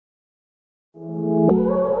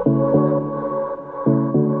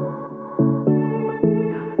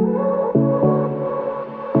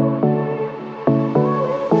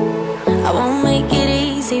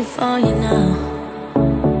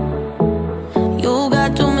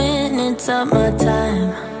up my time,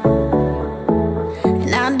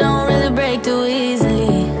 and I don't really break too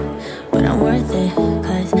easily, but I'm worth it,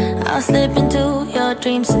 cause I'll slip into your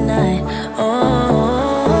dreams tonight.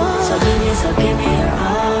 Oh, so give me your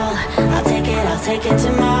all. I'll take it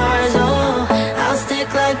to Mars. Oh, I'll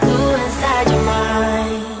stick like glue inside your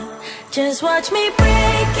mind. Just watch me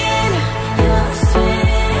breaking your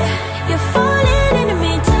sweat. You're falling into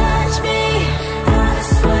me, touch me, I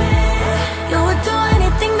swear. You would do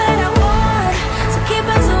anything that I want, so keep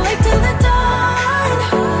us awake till the dawn.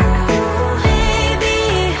 Ooh, baby,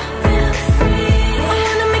 feel free. I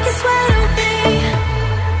wanna make you sweat on me.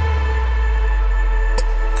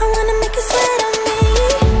 I wanna make you sweat on me.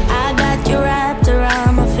 I got you wrapped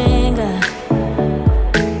around my finger,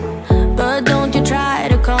 but don't you try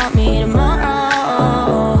to call me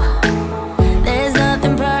tomorrow. There's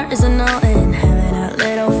nothing personal in having a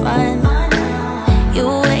little fun. You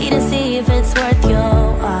wait and see if it's worth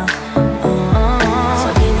your while. So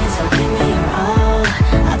give me your all.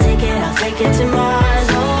 I'll take it to Mars.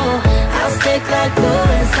 Oh, I'll stick like glue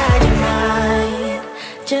inside your mind.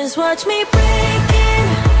 Just watch me breaking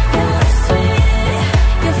your sweat.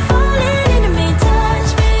 You're falling into me,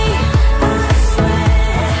 touch me, I swear.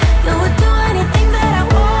 You would do anything that I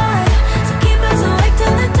want, so keep us awake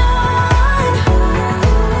till the dawn.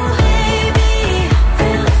 Ooh, baby,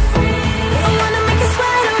 feel free. I wanna make you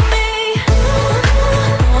sweat on me. I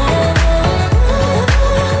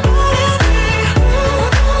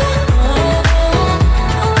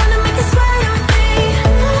wanna make you sweat on me.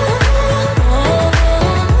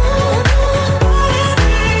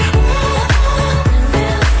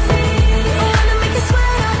 Feel free. I wanna make you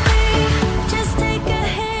sweat on me. Just take a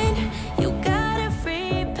hint, you got a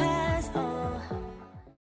free pass. Oh.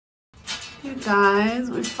 You guys,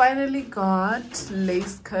 we finally got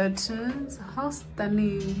lace curtains. How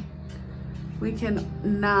stunning. We can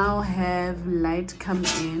now have light come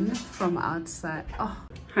in from outside. Oh,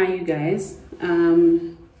 hi you guys.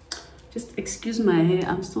 Just excuse my hair.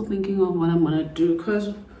 I'm still thinking of what I'm gonna do,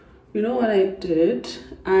 because you know what I did?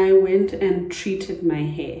 I went and treated my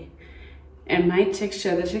hair, and my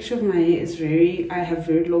texture, the texture of my hair is I have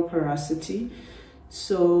very low porosity,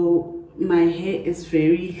 so my hair is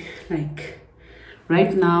very like,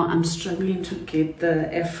 right now I'm struggling to get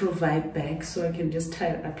the afro vibe back, so I can just tie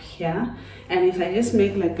it up here. And if I just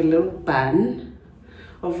make like a little bun,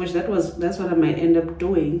 of which that's what I might end up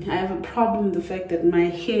doing, I have a problem with the fact that my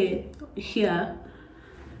hair here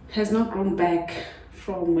has not grown back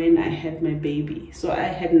from when I had my baby. So I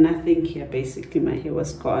had nothing here, basically. My hair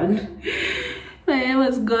was gone. My hair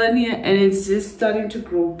was gone here, and it's just starting to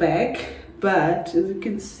grow back. But as you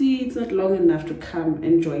can see, it's not long enough to come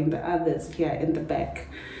and join the others here in the back.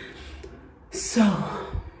 So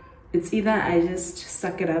it's either I just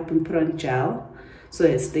suck it up and put on gel so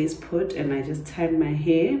it stays put and I just tie my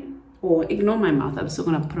hair, or ignore my mouth. I'm still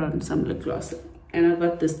gonna put on some lip gloss. And I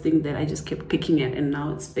got this thing that I just kept picking at, and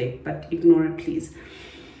now it's big, but ignore it please.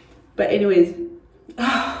 But anyways,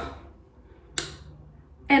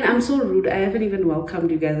 and I'm so rude, I haven't even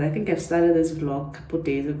welcomed you guys. I think I've started this vlog a couple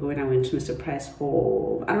days ago when I went to Mr. Price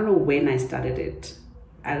for, I don't know when I started it.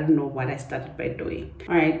 I don't know what I started by doing.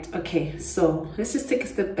 All right, okay, so let's just take a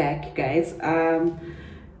step back, you guys.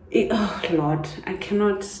 Oh Lord, I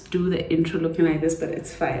cannot do the intro looking like this, but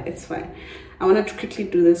it's fine, it's fine. I wanted to quickly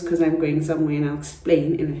do this because I'm going somewhere, and I'll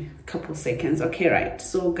explain in a couple seconds. Okay, right,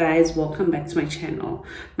 so guys, welcome back to my channel.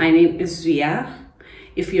 My name is Zwia.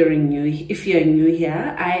 If you're new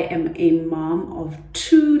here, I am a mom of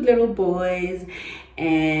 2 little boys,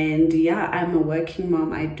 and yeah, I'm a working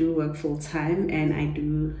mom. I do work full-time, and I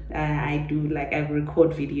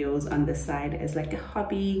record videos on the side as like a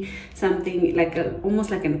hobby, something like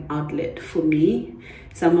almost like an outlet for me,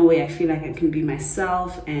 somewhere where I feel like I can be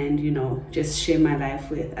myself and, you know, just share my life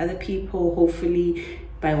with other people. Hopefully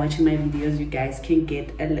by watching my videos you guys can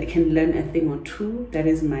learn a thing or two. That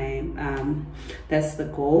is my that's the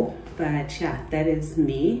goal. But yeah, that is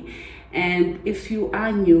me. And if you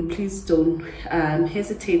are new, please don't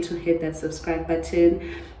hesitate to hit that subscribe button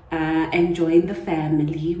and join the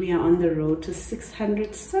family. We are on the road to 600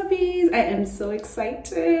 subbies. I am so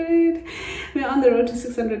excited. We're on the road to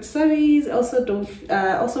 600 subbies. Also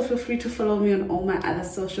feel free to follow me on all my other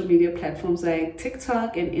social media platforms like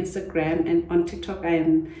TikTok and Instagram. And on TikTok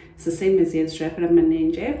it's the same as it's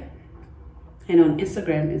zwiafhelawhitney, and on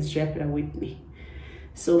Instagram it's zwiafhelawhitney.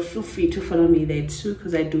 So feel free to follow me there too,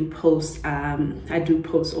 because I do post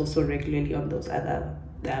also regularly on those other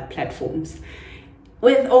platforms.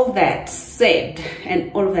 With all that said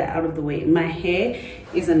and all of that out of the way, my hair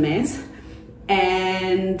is a mess.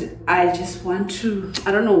 and I just want to,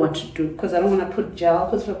 I don't know what to do because I don't want to put gel,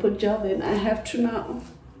 because if I put gel then I have to now.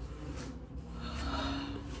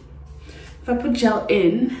 If I put gel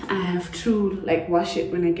in, I have to like wash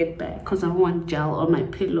it when I get back because I don't want gel on my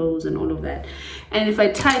pillows and all of that. And if I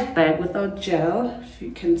tie it back without gel, if you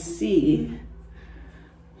can see,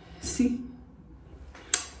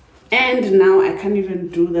 and now I can't even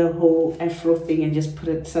do the whole afro thing and just put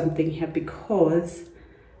it something here because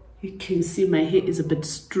you can see my hair is a bit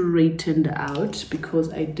straightened out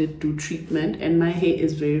because I did do treatment, and my hair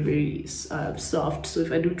is very, very soft. So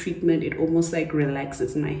if I do treatment, it almost like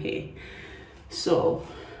relaxes my hair. So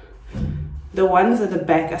the ones at the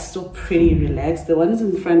back are still pretty relaxed. The ones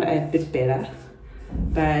in front are a bit better,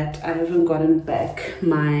 but I haven't gotten back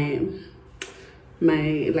my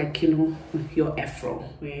like, you know, your afro,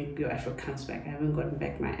 where your afro comes back. I haven't gotten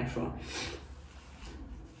back my afro.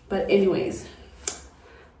 But anyways,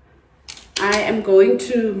 I'm going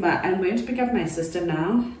to pick up my sister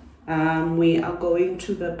now. We are going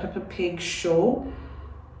to the Peppa Pig Show.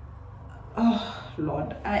 Oh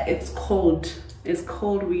Lord, it's cold. It's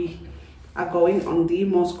cold. We are going on the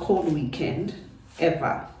most cold weekend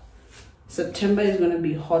ever. September is going to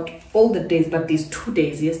be hot all the days, but these 2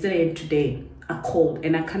 days, yesterday and today, are cold.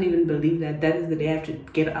 And I can't even believe that is the day I have to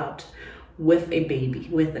get out with a baby,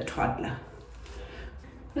 with a toddler.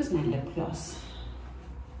 Where's my lip gloss?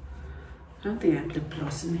 I don't think I have lip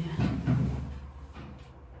gloss in here.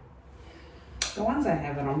 The ones I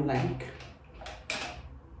have, I don't like.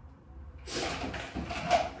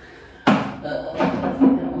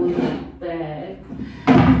 Bag.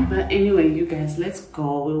 But anyway, you guys, let's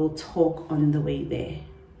go. We will talk on the way there.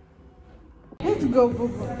 Let's go,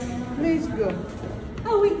 Baba. Let's go.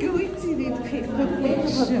 Are we going to the Peppa Pig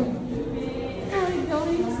Show? Are we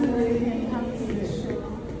going to the Peppa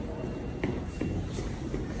Pig Show?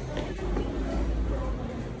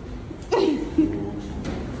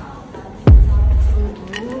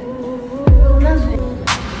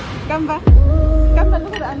 Gamba,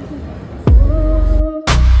 look at the auntie.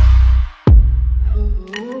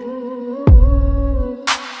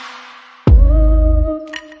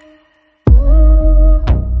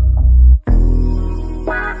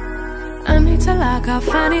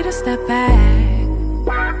 I need to step back.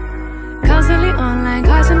 Constantly online,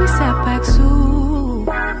 causing me setbacks too.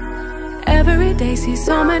 Every day see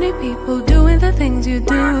so many people doing the things you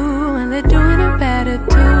do, and they're doing it better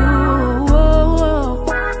too. Whoa, whoa.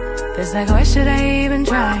 It's like, why should I even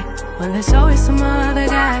try when there's always some other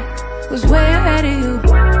guy who's way ahead of you,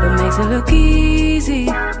 but makes it look easy.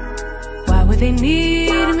 Why would they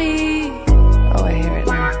need me? Oh, I hear it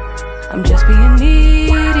now. I'm just being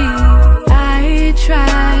needy. I try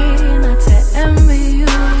not to envy you,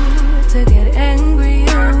 to get angry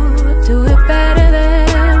you do it better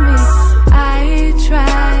than me. I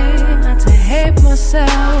try not to hate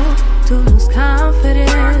myself, to lose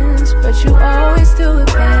confidence, but you always do it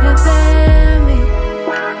better than me.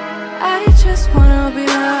 I just wanna be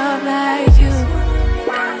loved like you.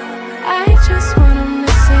 I just want them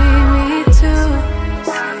to see me too.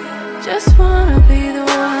 Just wanna be the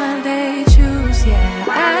one they choose. Yeah,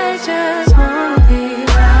 I just wanna be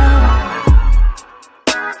loved.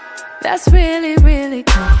 That's really, really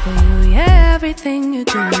cool for you. Yeah, everything you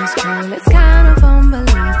do is cool. It's kind of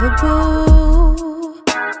unbelievable.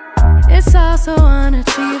 It's also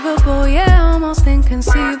unachievable. Yeah, almost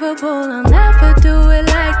inconceivable. I'll never do it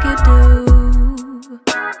like you do.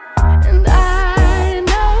 And I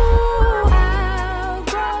know I'll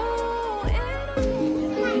grow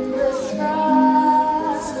in the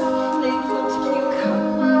stars. They put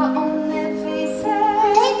cucumber on their faces.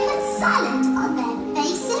 They put salad on their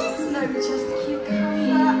faces? No, just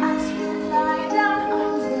cucumber as we lie down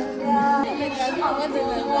under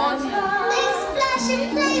the water. They splash and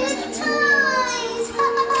play with toys.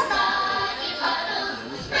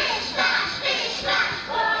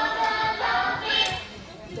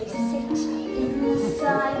 They sit in the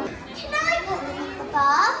sun. Can I put them in the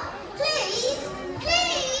bar? Please?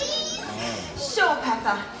 Please? Sure,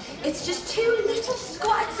 Peppa. It's just 2 little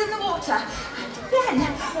squats in the water. And then...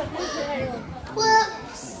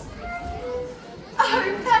 Whoops. Oh,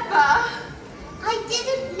 Peppa! I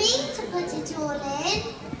didn't mean to put it all in.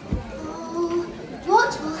 Oh,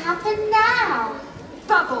 what will happen now?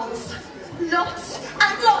 Bubbles. Lots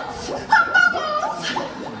and lots of bubbles!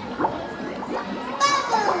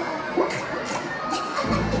 Bubble!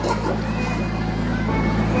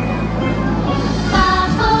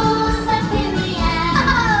 Bubbles up in the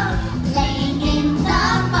air, laying in the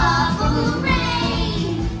bubble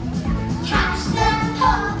rain. Catch them,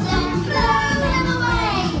 pop them, blow them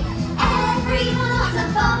away. Everyone's a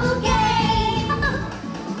bubble game.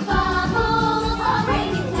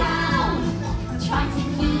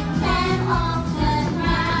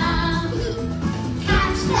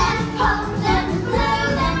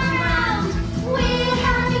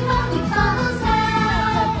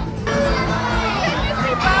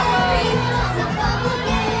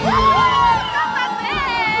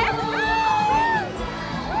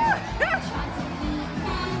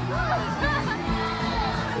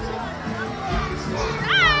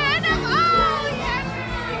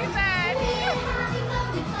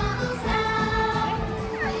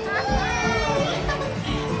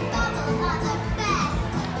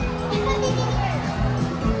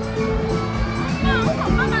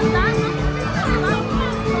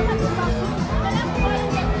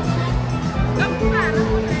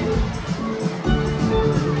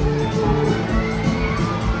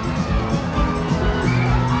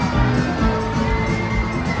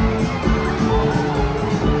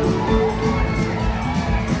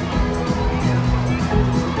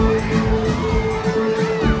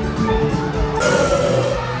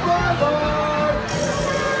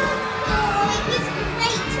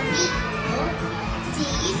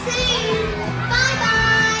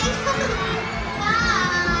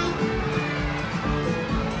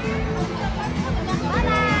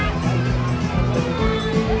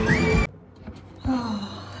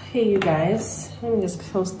 Hey you guys, let me just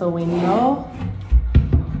close the window.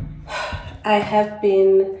 I have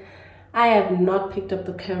not picked up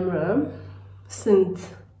the camera since,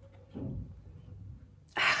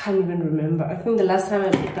 I can't even remember. I think the last time I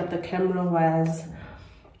picked up the camera was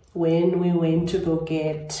when we went to go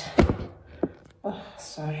get,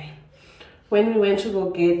 when we went to go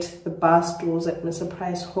get the bar stools at my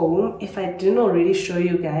surprise home. If I didn't already show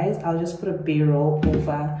you guys, I'll just put a B-roll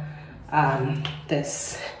over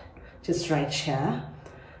this, just right here.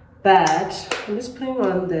 But I'm just putting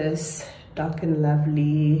on this Dark and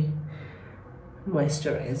Lovely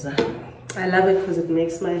moisturizer. I love it because it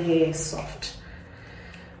makes my hair soft.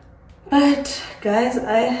 But guys,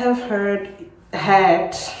 I have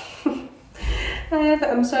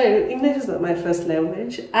I'm sorry, English is not my first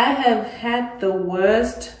language. I have had the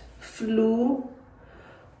worst flu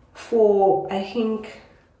for, I think,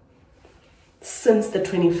 since the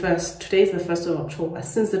 21st. Today is the 1st of October.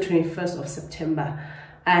 Since the 21st of September,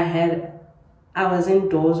 I was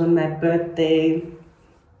indoors on my birthday.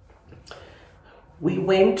 We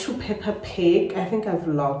went to Peppa Pig. I think I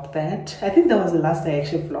vlogged that. I think that was the last I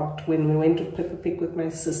actually vlogged, when we went to Peppa Pig with my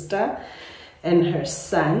sister and her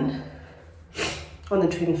son on the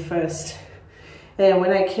 21st. And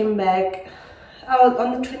when I came back,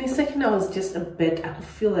 on the 22nd, I was just a bit, I could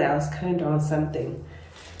feel that I was kind of down something.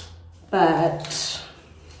 But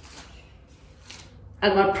I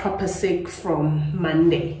got proper sick from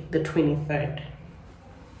Monday, the 23rd.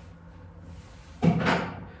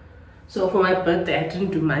 So for my birthday, I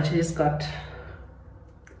didn't do much. I just got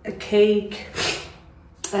a cake.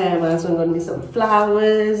 My husband got me some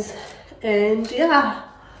flowers. And yeah,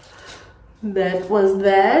 that was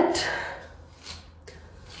that.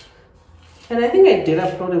 And I think I did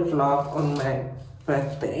upload a vlog on my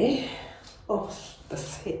birthday. Oh,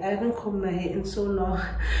 this hair. I haven't combed my hair in so long.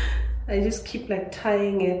 I just keep like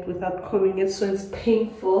tying it without combing it, so it's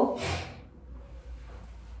painful.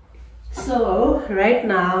 So right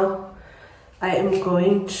now I am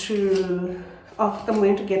going to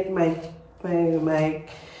get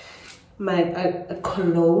a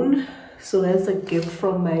cologne. So that's a gift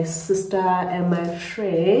from my sister and my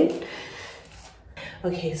friend.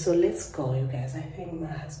 Okay, so let's go, you guys. I think my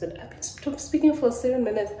husband, I've been speaking for 7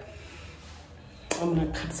 minutes. I'm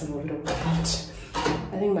gonna cut some of it out.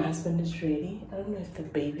 I think my husband is ready. I don't know if the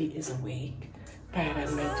baby is awake, but I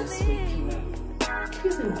might just wake him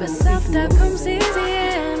up. But self-doubt comes easy,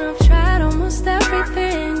 and I've tried almost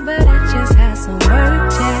everything, but it just hasn't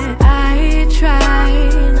worked yet. I try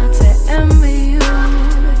not to envy you,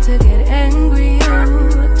 to get angry,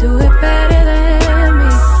 you do it better than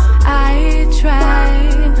me. I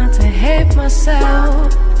try not to hate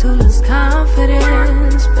myself, to lose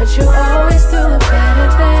confidence, but you always do it better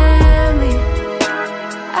than me.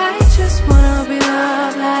 I just wanna be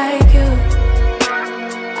loved like you.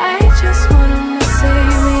 I just want them to say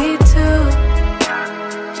me too.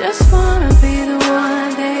 Just wanna be the one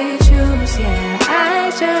they choose. Yeah, I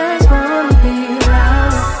just wanna be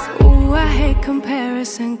loved. Ooh, I hate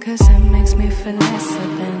comparison, cause it makes me feel lesser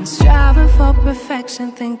than striving for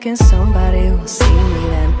perfection, thinking somebody will see me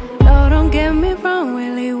then. No, don't get me wrong,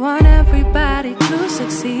 really want everybody to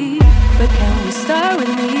succeed, but can we start with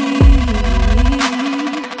me?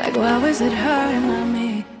 Like, why was it her and not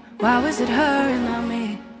me? Why was it her and not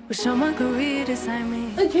me? Wish someone could redesign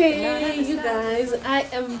me. Okay, you guys, I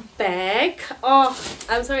am back. Oh,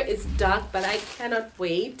 I'm sorry it's dark, but I cannot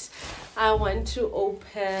wait. I want to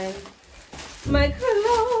open my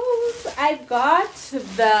clothes. I got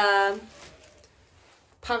the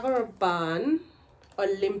Pagaraban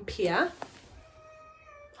Olympia.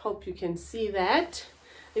 Hope you can see that.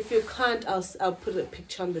 If you can't, I'll put a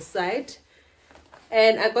picture on the side.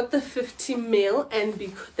 And I got the 50 ml, and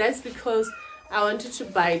that's because I wanted to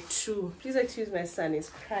buy 2. Please excuse my son, he's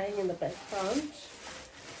crying in the background.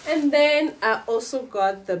 And then I also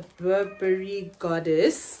got the Burberry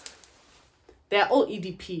Goddess. They're all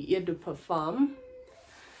EDP, Eau de Parfum.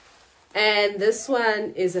 And this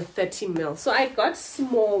one is a 30 ml. So I got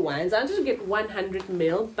small ones. I wanted to get 100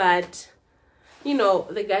 ml, but you know,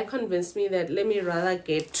 the guy convinced me that let me rather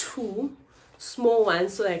get 2 small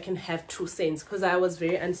ones so that I can have 2 scents, because I was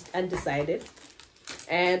very undecided.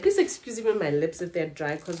 And please excuse me my lips if they're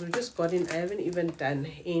dry, because we just got in. I haven't even done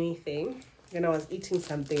anything, and I was eating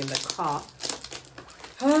something in the car.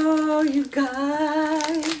 Oh, you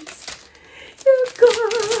guys,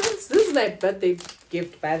 this is my birthday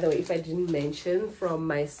gift, by the way, if I didn't mention, from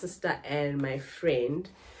my sister and my friend.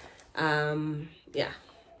 Yeah,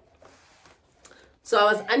 so I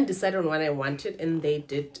was undecided on what I wanted, and they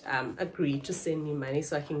did agree to send me money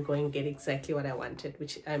so I can go and get exactly what I wanted,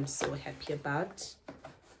 which I'm so happy about.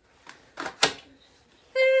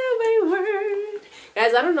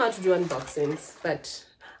 Guys, I don't know how to do unboxings, but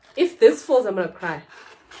if this falls, I'm gonna cry.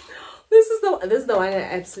 This is the one I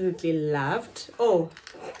absolutely loved. Oh,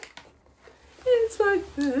 it's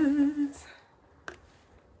like this.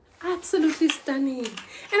 Absolutely stunning. And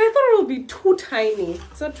I thought it would be too tiny.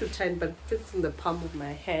 It's not too tiny, but it fits in the palm of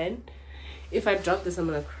my hand. If I drop this, I'm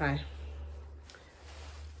gonna cry.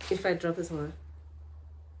 If I drop this, I'm gonna...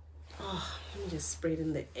 Oh, let me just spray it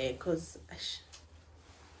in the air, because...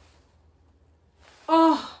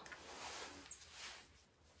 Oh!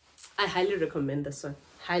 I highly recommend this one.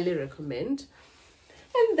 Highly recommend.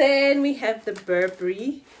 And then we have the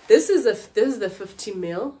Burberry. This is the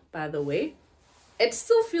 50ml, by the way. It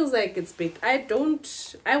still feels like it's big. I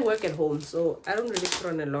work at home, so I don't really put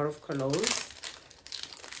on a lot of colognes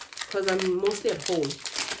because I'm mostly at home.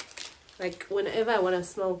 Like whenever I want to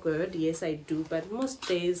smell good, yes I do, but most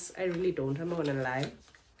days I really don't. I'm not gonna lie.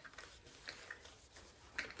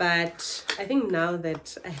 But I think now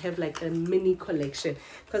that I have like a mini collection,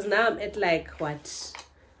 because now I'm at like what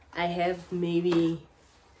I have, maybe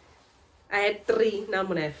I had 3, now I'm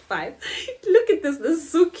gonna have 5. Look at this. This is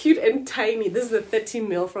so cute and tiny. This is the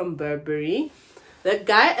 30ml from Burberry. The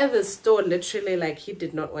guy at the store literally, like, he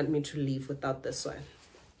did not want me to leave without this one.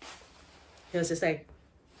 He was just like,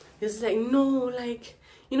 no, like,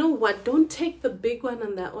 you know what, don't take the big one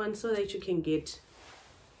and that one, so that you can get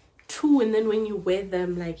 2, and then when you wear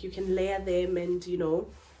them, like, you can layer them, and you know.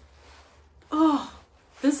 Oh,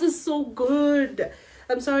 this is so good.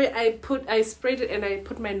 I'm sorry, I sprayed it and I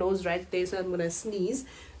put my nose right there, so I'm gonna sneeze.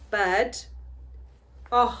 But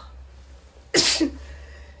oh, so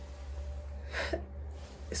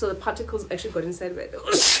the particles actually got inside my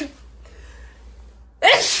nose.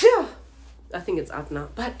 I think it's out now,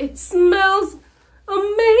 but it smells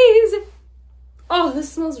amazing. Oh,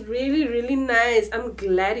 this smells really, really nice. I'm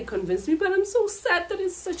glad it convinced me, but I'm so sad that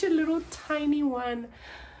it's such a little tiny one.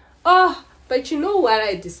 Oh, but you know what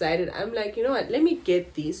I decided? I'm like, you know what? Let me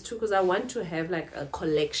get these 2 because I want to have like a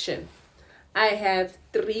collection. I have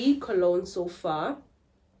 3 colognes so far,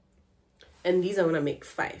 and these I'm gonna make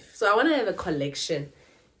 5. So I want to have a collection,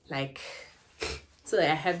 like, so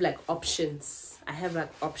that I have like options.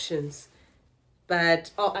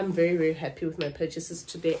 But oh, I'm very, very happy with my purchases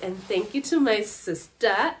today, and thank you to my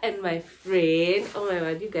sister and my friend. Oh my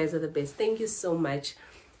god, you guys are the best. Thank you so much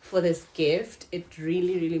for this gift. It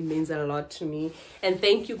really, really means a lot to me, and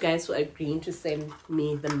thank you guys for agreeing to send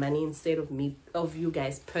me the money instead of you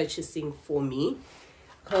guys purchasing for me,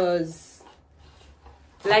 because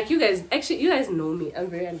like you guys know me, I'm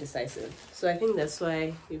very indecisive, so I think that's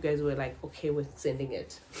why you guys were like okay with sending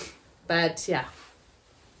it. But yeah,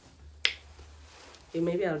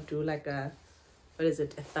 maybe I'll do like a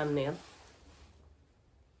thumbnail.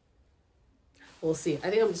 We'll see. I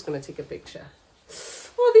think I'm just gonna take a picture.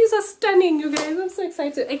 Oh, these are stunning, you guys. I'm so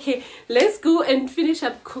excited. Okay, let's go and finish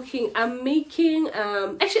up cooking. I'm making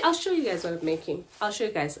actually, I'll show you guys what I'm making. I'll show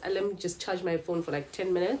you guys. Let me just charge my phone for like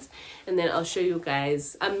 10 minutes, and then I'll show you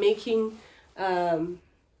guys. I'm making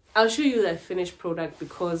I'll show you the finished product,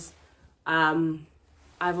 because I've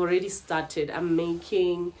already started. I'm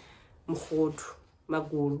making mkhodu,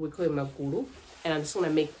 magulu. We call it magulu, and I'm just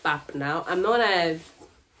gonna make pap now. I'm not gonna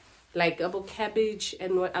like about cabbage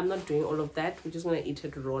and what. I'm not doing all of that. We're just gonna eat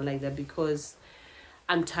it raw like that because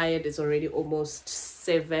I'm tired. It's already almost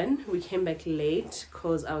 7. We came back late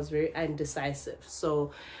because I was very indecisive.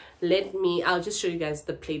 So I'll just show you guys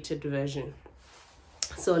the plated version.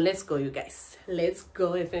 So let's go, you guys. Let's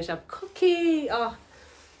go and finish up cooking.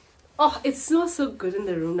 Oh, it smells so good in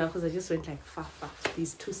the room now because I just went like fa.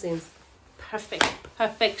 These 2 cents,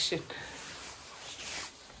 perfection.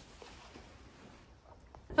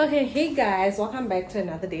 Okay, hey guys, welcome back to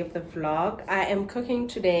another day of the vlog. I am cooking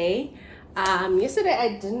today. Yesterday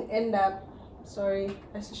I didn't end up, sorry,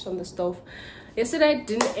 I switched on the stove. Yesterday I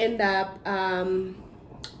didn't end up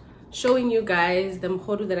showing you guys the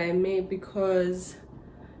mkhodu that I made because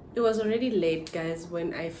it was already late, guys,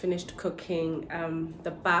 when I finished cooking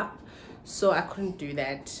the pap, so I couldn't do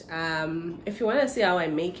that. If you want to see how I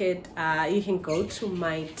make it, you can go to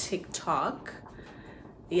my TikTok.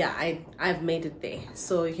 Yeah, I've made it there,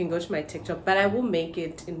 so you can go to my TikTok, but I will make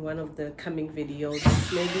it in one of the coming videos,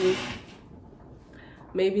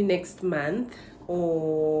 maybe next month,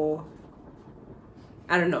 or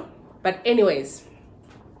I don't know. But anyways,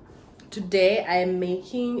 today I'm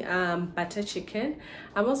making butter chicken.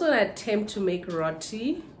 I'm also gonna attempt to make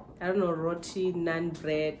roti. I don't know, roti, naan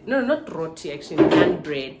bread. No, not roti, actually, naan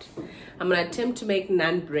bread. I'm gonna attempt to make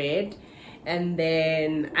naan bread. And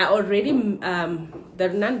then I already the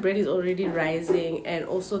naan bread is already rising, and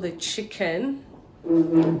also the chicken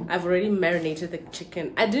I've already marinated the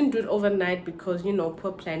chicken. I didn't do it overnight because, you know,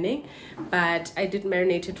 poor planning, but I did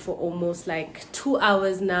marinate it for almost like 2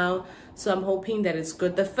 hours now. So I'm hoping that it's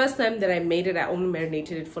good. The first time that I made it, I only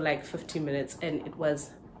marinated it for like 15 minutes and it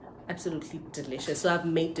was absolutely delicious. So I've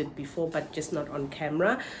made it before, but just not on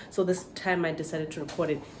camera. So this time I decided to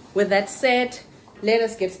record it. With that said, let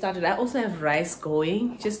us get started. I also have rice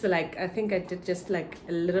going, just like, I think I did just like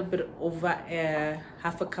a little bit over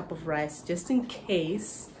half a cup of rice, just in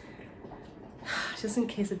case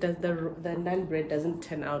it does, the naan bread doesn't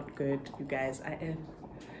turn out good, you guys.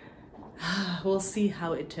 We'll see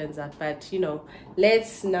how it turns out, but you know,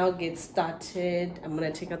 let's now get started. I'm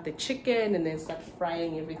gonna take out the chicken and then start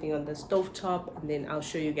frying everything on the stovetop, and then I'll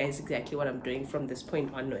show you guys exactly what I'm doing from this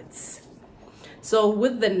point onwards. So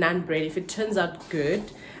with the naan bread, if it turns out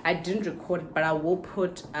good, I didn't record it, but I will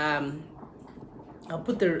put I'll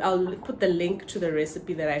put the link to the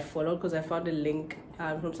recipe that I followed, because I found a link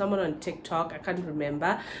from someone on TikTok. I can't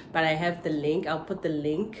remember, but I have the link. I'll put the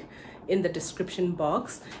link in the description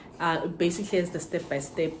box. Basically, it's the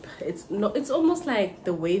step-by-step. It's almost like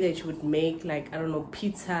the way that you would make, like, I don't know,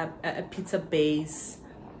 a pizza base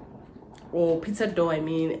or pizza dough, I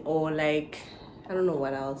mean, or like, I don't know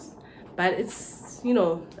what else, but it's, you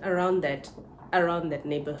know, around that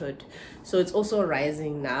neighborhood. So it's also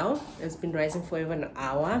rising now. It's been rising for over an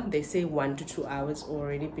hour. They say 1 to 2 hours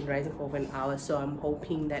already, been rising for over an hour. So I'm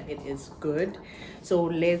hoping that it is good. So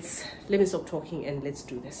let me stop talking and let's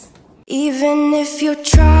do this. Even if you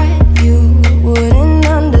tried, you wouldn't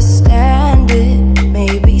understand it.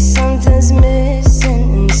 Maybe something's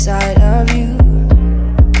missing inside of you.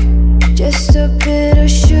 Just a bit of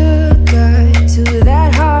sugar to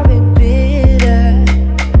that horrid bitter.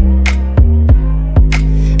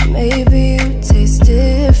 Maybe you taste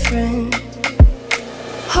different.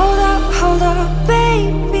 Hold up,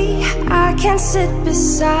 baby, I can sit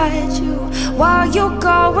beside you while you're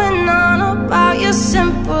going on about your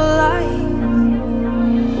simple life.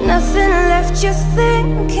 Nothing left you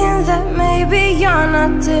thinking that maybe you're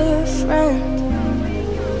not different.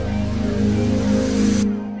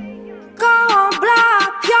 Go on, blow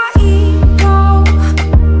up your ego,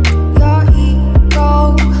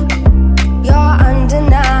 your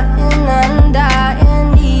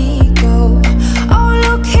undying ego. Oh,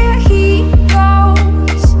 look here he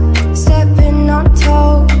goes, stepping on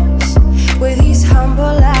toes with his humble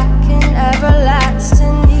and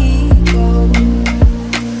everlasting ego.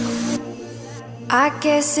 I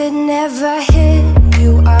guess it never hit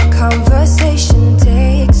you, our conversation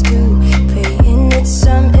takes two, paying it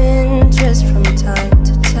some interest from time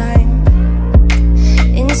to time.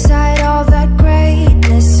 Inside all that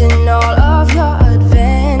greatness and all of your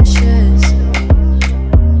adventures,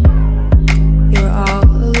 you're all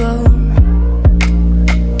alone.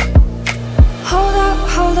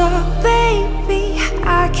 Hold up, baby,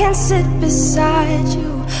 I can sit beside you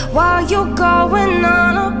while you're going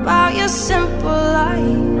on about your simple life.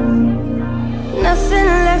 Nothing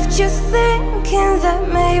left you thinking that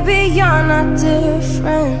maybe you're not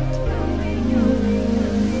different.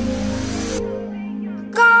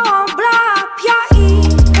 Go on, blow up your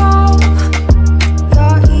ego,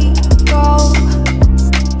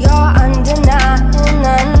 your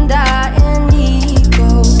undying ego.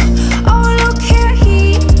 Oh, look here he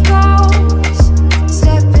goes,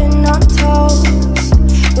 stepping on toes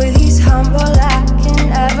with his humble and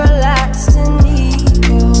everlasting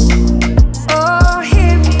ego. Oh,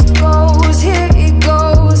 here he goes, here he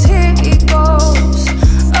goes, here he goes.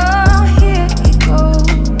 Oh,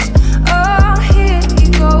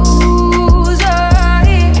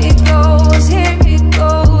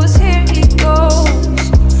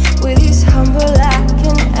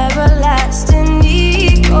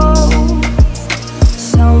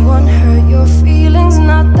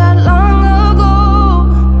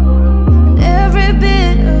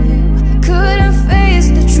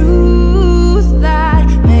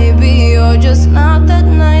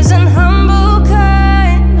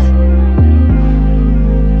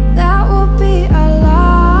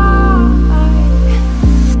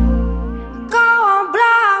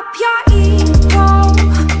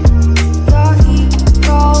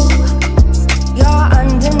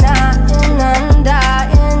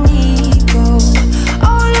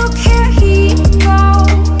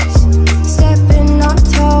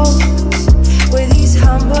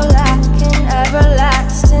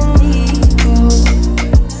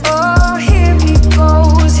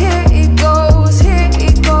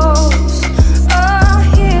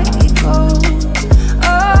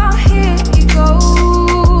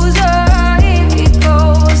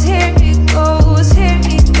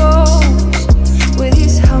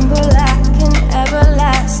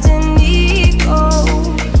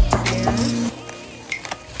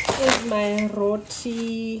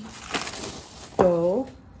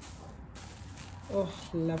 Oh,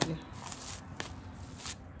 lovely.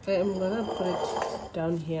 I am gonna put it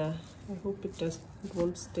down here. I hope it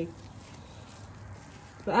won't stick.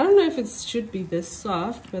 But I don't know if it should be this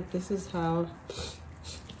soft, but this is how.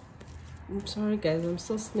 I'm sorry guys, I'm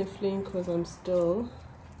still sniffling because I'm still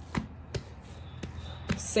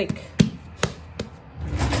sick.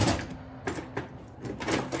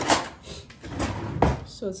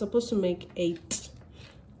 So it's supposed to make 8.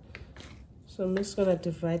 So I'm just gonna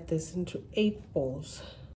divide this into 8 balls.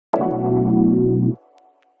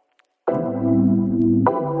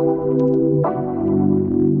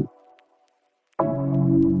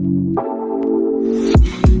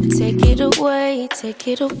 Take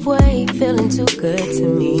it away, feeling too good to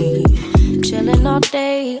me. Chilling all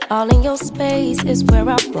day, all in your space is where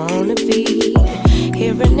I wanna be.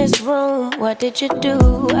 Here in this room, what did you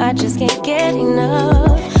do? I just can't get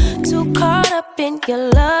enough. Too caught up in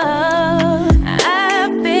your love.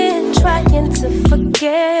 I've been trying to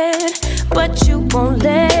forget, but you won't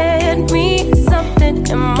let me. Something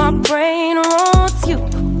in my brain wants you.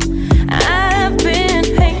 I've been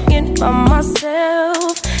hanging by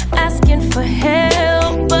myself, asking for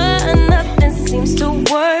help, but nothing seems to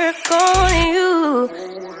work on you.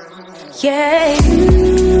 Yeah,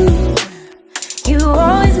 you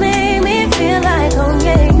always make me feel like home.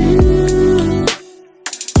 Yeah,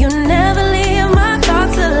 you never leave my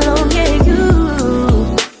thoughts alone. Yeah,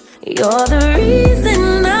 you're the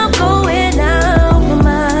reason I'm going out my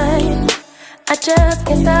mind. I just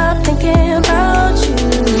can't stop thinking about you.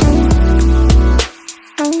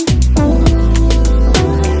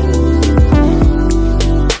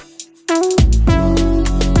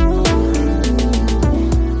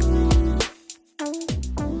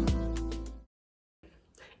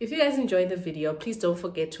 If you guys enjoyed the video, please don't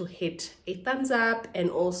forget to hit a thumbs up and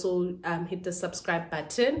also hit the subscribe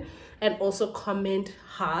button, and also comment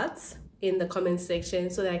hearts in the comment section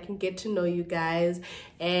so that I can get to know you guys,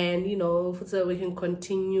 and you know, so we can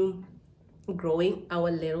continue growing our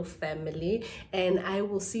little family. And I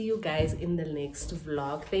will see you guys in the next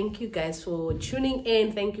vlog. Thank you guys for tuning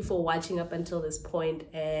in. Thank you for watching up until this point,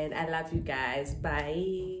 and I love you guys.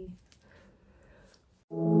 Bye.